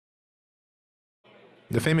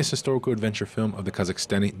The famous historical adventure film of the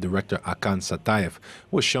Kazakhstani director Akan Satayev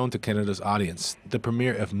was shown to Canada's audience. The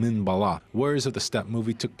premiere of Myn Bala, Warriors of the Steppe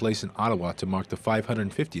movie, took place in Ottawa to mark the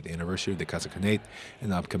 550th anniversary of the Kazakh Khanate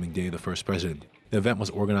and the upcoming Day of the First President. The event was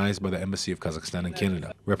organized by the Embassy of Kazakhstan in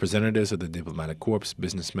Canada. Representatives of the diplomatic corps,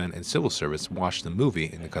 businessmen, and civil service watched the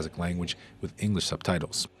movie in the Kazakh language with English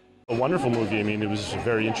subtitles. A wonderful movie. I mean, it was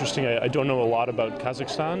very interesting. I don't know a lot about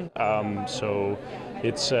Kazakhstan, so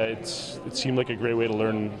it seemed like a great way to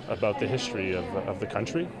learn about the history of the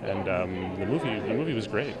country, and the movie was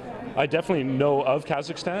great. I definitely know of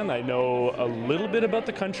Kazakhstan. I know a little bit about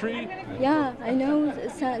the country. Yeah, I know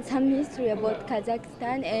some history about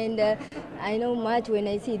Kazakhstan, and I know much when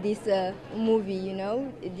I see this movie. You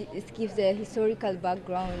know, it gives a historical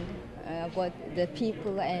background about the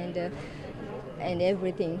people and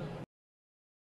everything.